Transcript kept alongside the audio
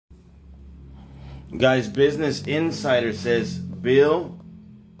Guys, Business Insider says Bill,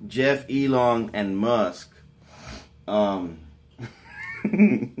 Jeff, Ellon, and Musk are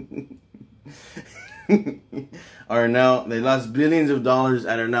now, they lost billions of dollars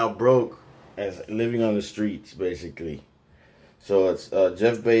and are now broke as living on the streets, basically. So it's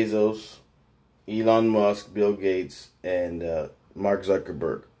Jeff Bezos, Ellon Musk, Bill Gates, and Mark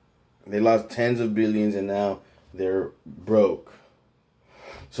Zuckerberg. They lost tens of billions and now they're broke.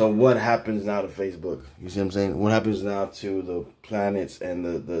 So what happens now to Facebook? You see what I'm saying? What happens now to the planets and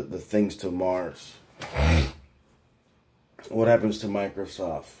the things to Mars? What happens to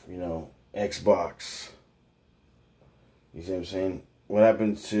Microsoft? You know, Xbox? You see what I'm saying? What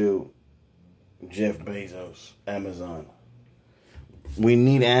happens to Jeff Bezos, Amazon? We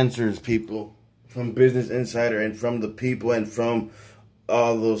need answers, people, from Business Insider and from the people and from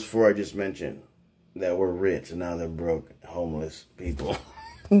all those four I just mentioned that were rich and now they're broke, homeless people.